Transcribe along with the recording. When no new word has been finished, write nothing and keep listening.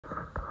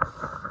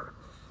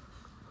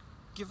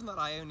given that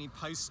I only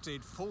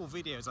posted 4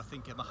 videos, I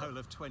think, in the whole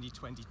of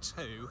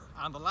 2022,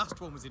 and the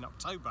last one was in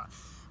October,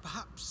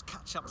 perhaps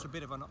catch up's a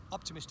bit of an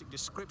optimistic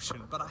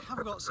description, but I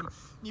have got some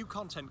new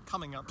content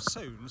coming up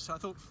soon, so I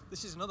thought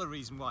this is another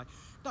reason why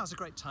now's a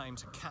great time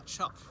to catch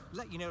up.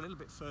 Let you know a little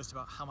bit first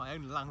about how my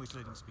own language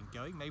learning has been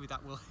going. Maybe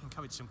that will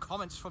encourage some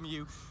comments from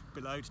you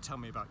below to tell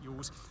me about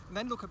yours, and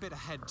then look a bit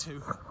ahead to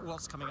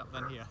what's coming up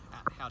then here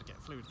at How to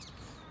Get Fluent.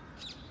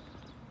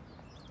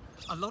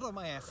 A lot of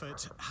my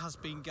effort has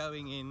been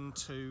going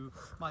into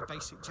my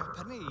basic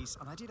Japanese,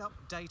 and I did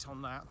update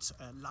on that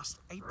last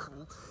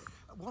April.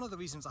 One of the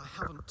reasons I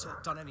haven't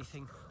done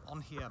anything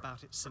on here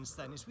about it since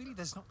then is really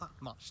there's not that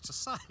much to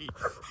say.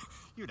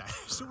 You know,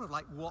 sort of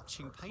like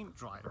watching paint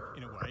dry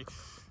in a way.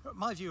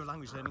 My view of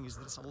language learning is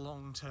that it's a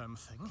long-term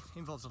thing,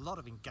 involves a lot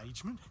of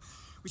engagement,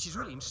 which is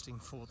really interesting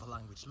for the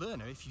language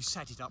learner if you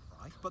set it up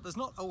right, but there's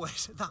not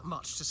always that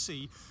much to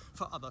see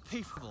for other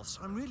people.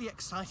 So I'm really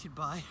excited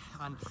by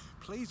and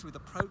pleased with the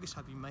progress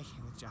I've been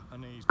making with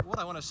Japanese. But what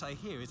I want to say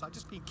here is I've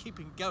just been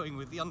keeping going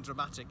with the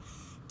undramatic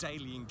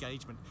daily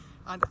engagement.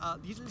 And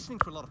you're listening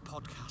to a lot of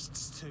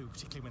podcasts too,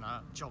 particularly when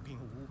I'm jogging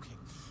or walking.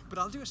 But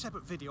I'll do a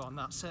separate video on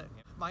that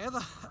certainly. My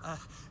other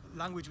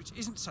language which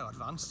isn't so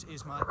advanced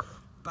is my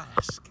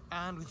Basque,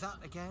 and with that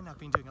again I've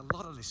been doing a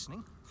lot of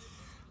listening,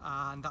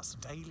 and that's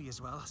daily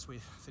as well as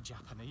with the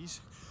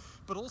Japanese.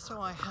 But also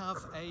I have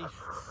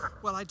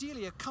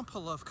ideally a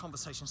couple of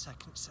conversation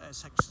sessions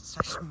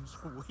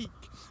a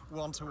week,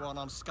 one-to-one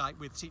on Skype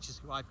with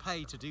teachers who I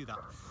pay to do that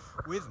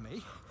with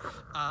me.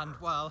 And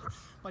while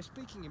my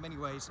speaking in many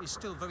ways is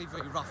still very,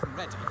 very rough and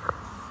ready,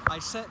 I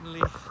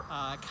certainly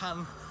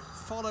can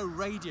follow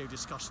radio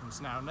discussions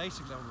now,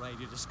 native level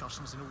radio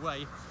discussions, in a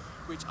way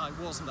which I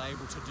wasn't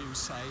able to do,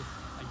 say,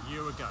 a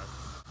year ago.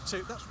 So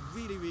that's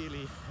really,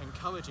 really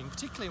encouraging,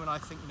 particularly when I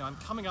think, I'm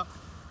coming up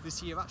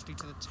this year actually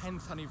to the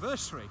 10th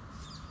anniversary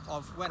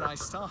of when I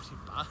started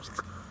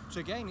Basque.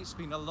 So again, it's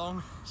been a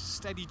long,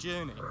 steady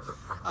journey.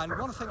 And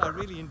one thing I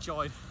really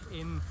enjoyed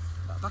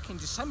back in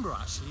December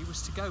actually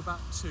was to go back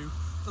to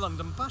the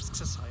London Basque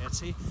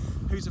Society,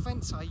 whose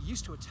events I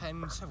used to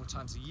attend several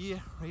times a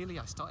year, really.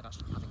 I started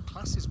actually having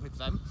classes with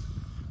them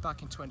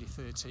back in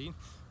 2013,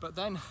 but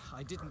then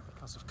I didn't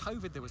because of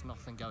COVID. There was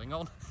nothing going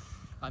on,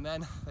 and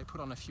then they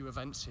put on a few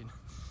events in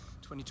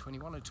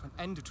 2021 and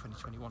end of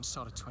 2021,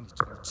 start of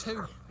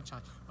 2022, which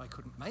I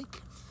couldn't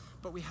make.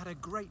 But we had a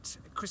great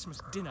Christmas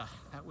dinner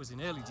that was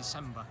in early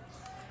December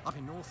up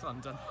in North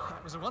London.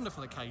 It was a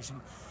wonderful occasion,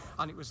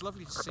 and it was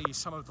lovely to see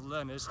some of the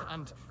learners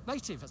and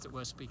native, as it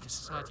were, Speaker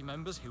Society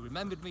members who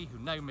remembered me, who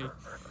know me,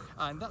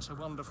 and that's a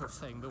wonderful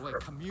thing, the way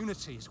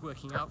community is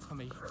working out for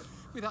me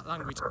with that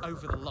language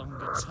over the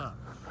longer term.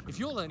 If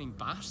you're learning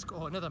Basque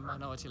or another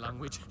minority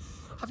language,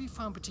 have you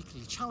found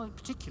particular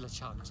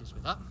challenges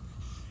with that?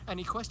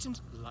 Any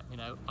questions? Let me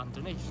know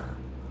underneath.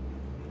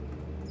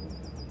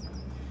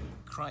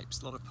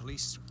 Cripes, a lot of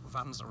police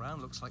vans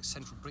around. Looks like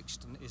central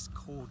Brixton is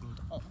cordoned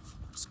off.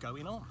 What's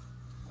going on?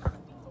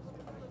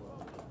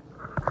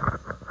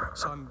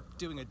 So I'm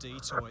doing a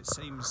detour. It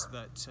seems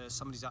that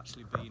somebody's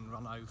actually been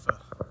run over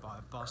by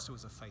a bus. There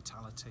was a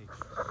fatality.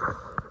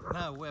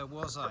 Now, where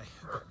was I?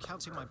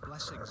 Counting my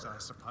blessings, I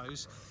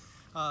suppose.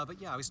 But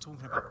yeah, I was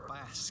talking about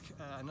Basque.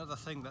 Another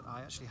thing that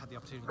I actually had the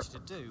opportunity to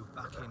do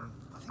back in,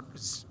 I think it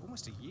was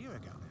almost a year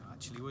ago now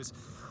actually, was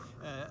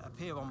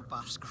appear on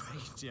Basque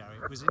Radio.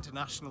 It was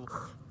International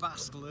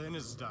Basque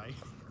Learners Day,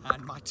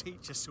 and my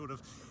teacher sort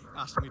of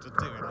asked me to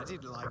do it. I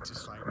didn't like to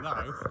say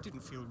no,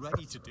 didn't feel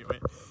ready to do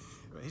it.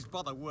 His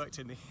brother worked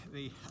in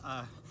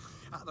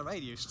at the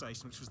radio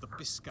station, which was the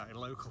Biscay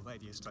local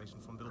radio station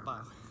from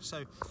Bilbao.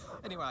 So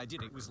anyway, I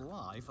did it. It was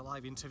live, a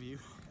live interview,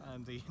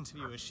 and the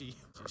interviewer, she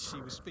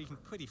was speaking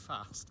pretty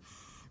fast,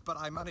 but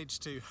I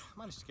managed to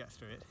get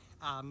through it,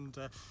 and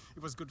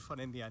it was good fun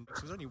in the end.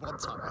 It was only one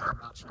time I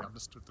hadn't actually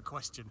understood the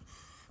question,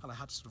 and I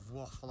had to sort of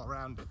waffle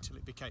around it till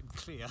it became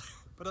clear.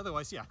 But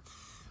otherwise, yeah,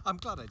 I'm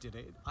glad I did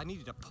it. I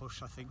needed a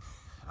push, I think.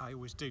 I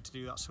always do to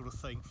do that sort of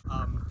thing.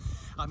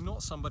 I'm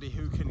not somebody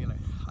who can,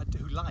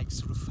 who likes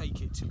sort of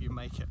fake it till you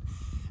make it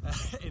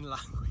in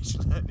language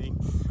learning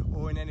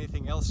or in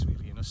anything else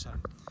really, in a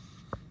sense.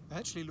 I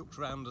actually looked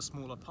around a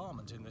small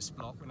apartment in this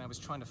block when I was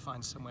trying to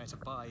find somewhere to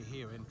buy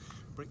here in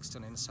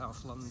Brixton in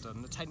South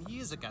London 10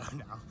 years ago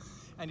now.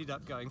 Ended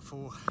up going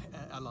for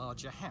a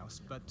larger house,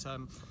 but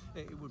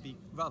it would be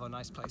rather a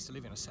nice place to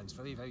live in a sense,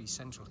 very, very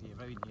central here,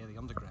 very near the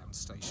underground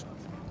station.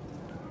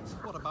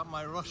 What about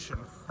my Russian?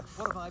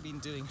 What have I been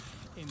doing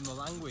in the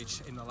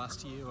language in the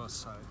last year or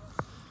so?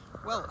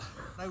 Well,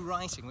 no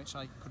writing, which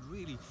I could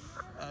really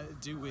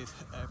do with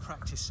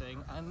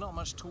practicing, and not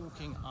much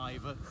talking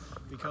either,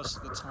 because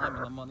the time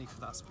and the money for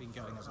that's been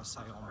going, as I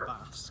say, on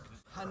Basque.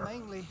 And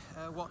mainly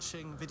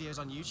watching videos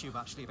on YouTube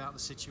actually about the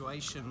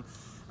situation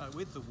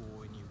with the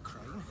war in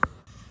Ukraine.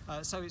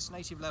 So it's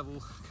native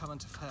level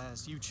current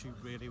affairs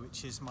YouTube really,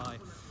 which is my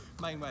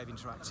main way of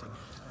interacting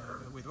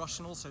with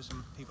Russian. Also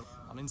some people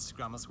on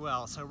Instagram as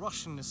well. So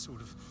Russian is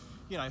sort of,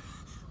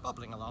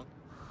 bubbling along.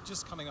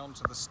 just coming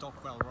onto the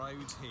Stockwell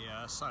Road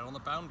here, so on the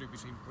boundary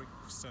between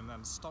Brixton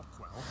and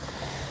Stockwell.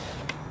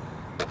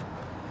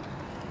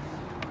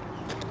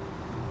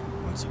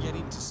 Once you get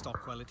into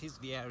Stockwell, it is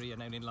the area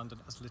known in London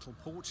as Little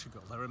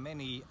Portugal. There are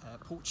many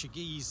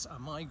Portuguese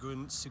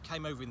migrants who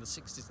came over in the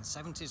 60s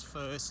and 70s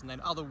first, and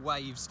then other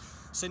waves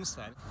since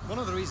then. One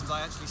of the reasons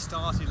I actually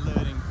started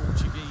learning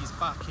Portuguese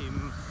back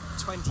in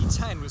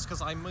 2010 was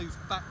because I moved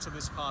back to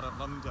this part of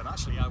London.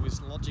 Actually, I was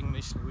lodging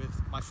initially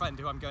with my friend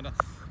who I'm going to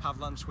have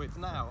lunch with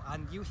now,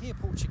 and you hear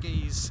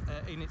Portuguese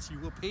in its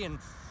European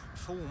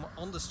form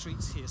on the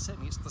streets here.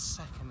 Certainly it's the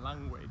second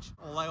language.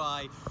 Although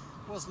I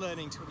was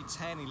learning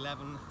 2010,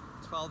 11,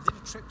 12, did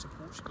a trip to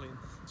Portugal in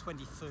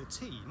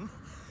 2013.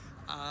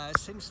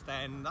 Since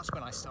then, that's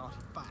when I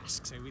started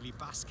Basque. So really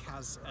Basque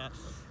has,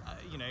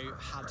 you know,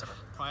 had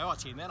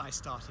priority, and then I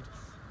started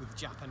with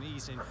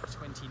Japanese in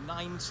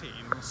 2019.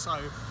 So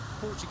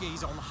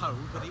Portuguese on hold,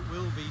 but it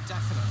will be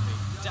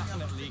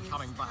definitely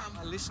coming back.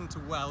 I listen to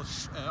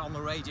Welsh on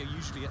the radio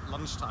usually at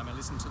lunchtime. I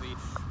listen to the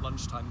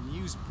lunchtime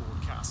news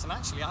broadcast, and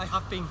actually I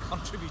have been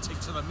contributing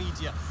to the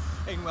media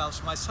in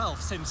Welsh myself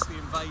since the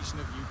invasion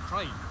of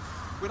Ukraine.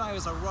 When I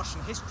was a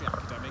Russian history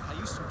academic, I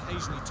used to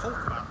occasionally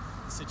talk about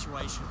the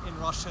situation in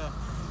Russia,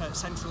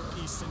 Central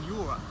Eastern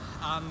Europe,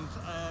 and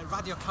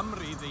Radio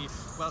Cymru, the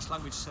Welsh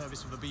language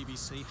service of the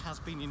BBC, has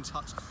been in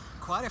touch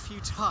quite a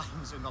few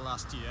times in the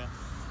last year,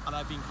 and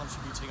I've been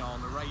contributing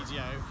on the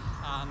radio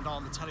and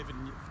on the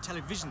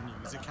television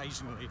news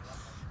occasionally,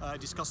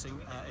 discussing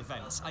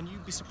events. And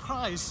you'd be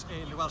surprised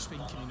in the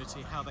Welsh-speaking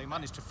community how they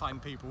manage to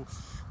find people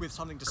with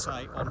something to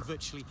say on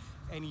virtually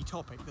any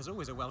topic. There's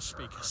always a Welsh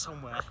speaker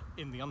somewhere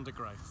in the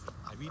undergrowth.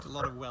 I read a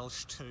lot of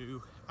Welsh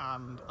too,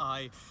 and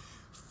I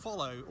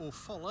follow or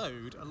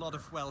followed a lot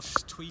of Welsh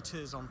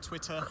tweeters on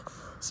Twitter.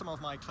 Some of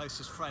my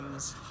closest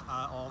friends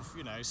of,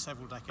 you know,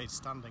 several decades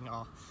standing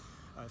are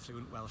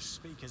fluent Welsh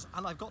speakers,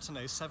 and I've got to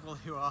know several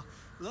who are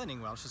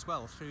learning Welsh as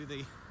well through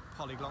the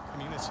polyglot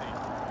community.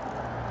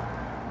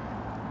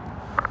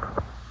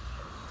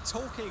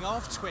 Talking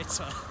of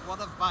Twitter, one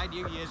of my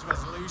New Year's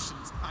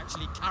resolutions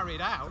actually carried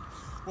out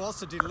was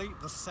to delete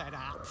the said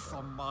app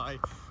from my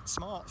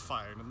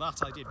smartphone, and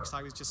that I did because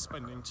I was just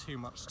spending too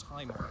much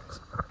time on it.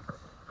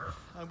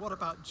 And what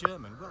about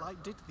German? Well, I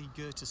did the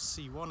Goethe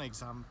C1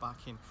 exam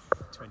back in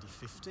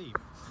 2015.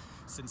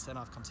 Since then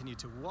I've continued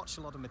to watch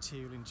a lot of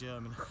material in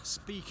German,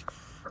 speak,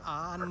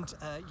 and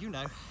you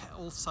know,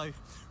 also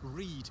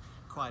read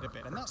quite a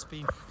bit, and that's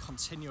been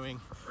continuing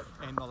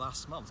in the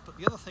last month. But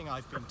the other thing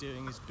I've been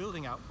doing is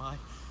building out my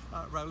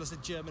role as a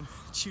German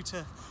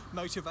tutor,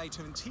 motivator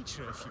and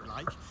teacher, if you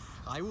like.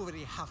 I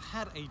already have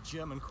had a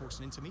German course,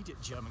 an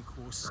intermediate German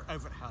course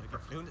over at How to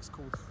Get Fluent. It's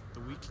called the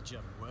Weekly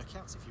German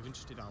Workouts. If you're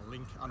interested, I'll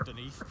link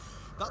underneath.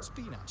 That's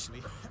been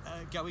actually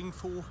going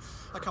for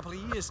a couple of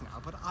years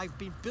now, but I've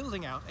been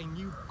building out a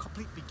new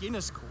complete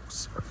beginner's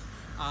course,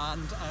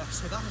 and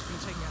so that has been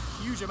taking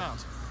a huge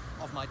amount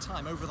of my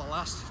time over the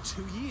last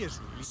 2 years,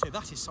 really. So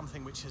that is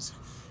something which has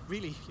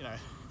really, you know,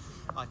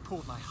 I've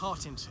poured my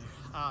heart into,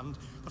 and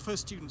the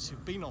first students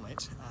who've been on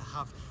it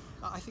have,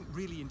 I think,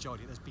 really enjoyed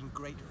it. There's been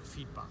great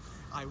feedback.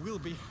 I will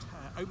be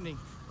opening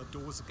the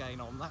doors again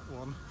on that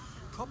one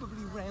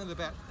probably round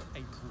about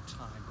April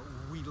time, but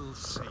we'll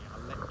see.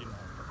 I'll let you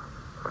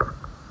know.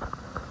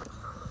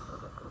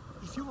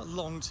 If you're a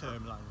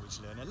long-term language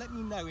learner, let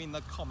me know in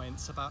the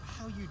comments about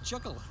how you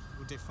juggle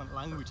your different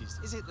languages.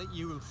 Is it that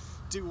you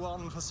do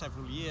one for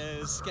several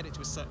years, get it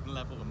to a certain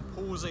level and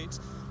pause it,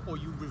 or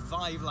you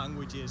revive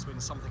languages when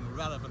something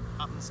relevant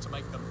happens to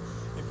make them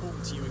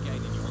important to you again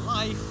in your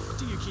life?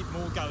 Do you keep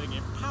more going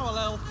in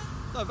parallel?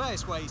 There are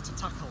various ways to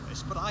tackle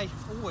this, but I've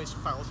always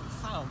felt and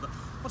found that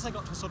once I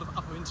got to a sort of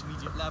upper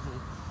intermediate level,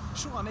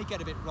 sure, I may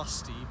get a bit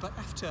rusty, but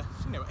after,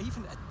 you know,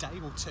 even a day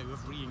or two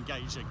of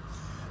re-engaging,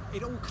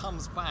 it all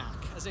comes back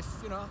as if,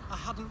 you know, I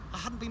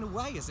hadn't been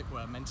away, as it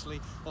were, mentally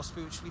or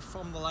spiritually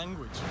from the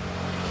language.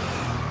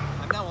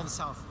 I'm now on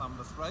South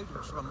Lambeth Road,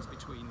 which runs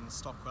between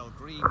Stockwell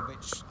Green,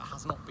 which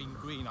has not been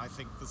green, I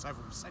think, for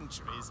several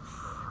centuries,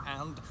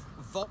 and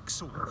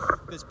Vauxhall.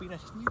 There's been a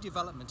new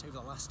development over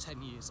the last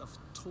 10 years of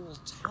tall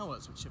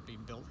towers which have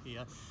been built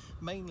here,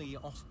 mainly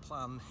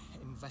off-plan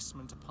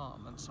investment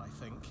apartments, I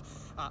think.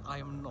 I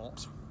am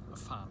not a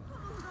fan.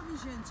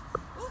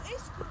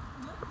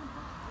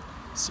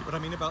 See what I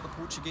mean about the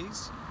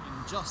Portuguese?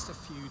 In just a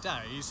few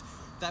days,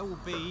 there will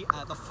be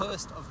the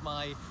first of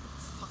my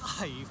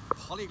 5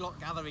 Polyglot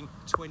Gathering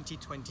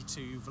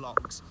 2022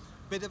 vlogs.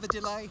 Bit of a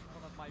delay?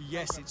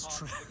 Yes, it's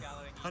true.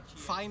 But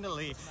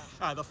finally,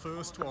 the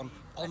first one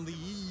on the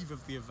eve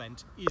of the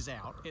event is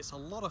out. It's a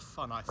lot of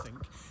fun, I think.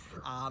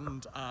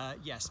 And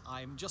yes,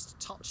 I'm just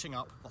touching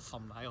up the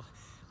thumbnail,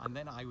 and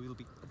then I will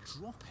be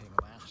dropping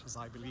that, as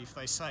I believe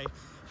they say,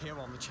 here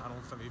on the channel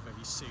very,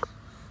 very soon.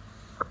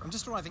 I'm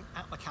just arriving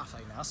at the cafe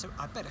now, so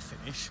I better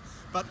finish,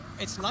 but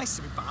it's nice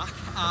to be back,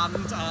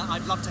 and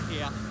I'd love to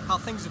hear how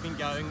things have been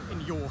going in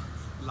your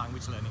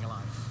language learning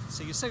life.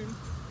 See you soon.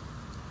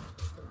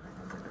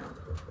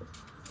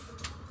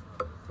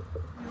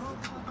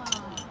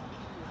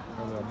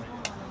 Hello.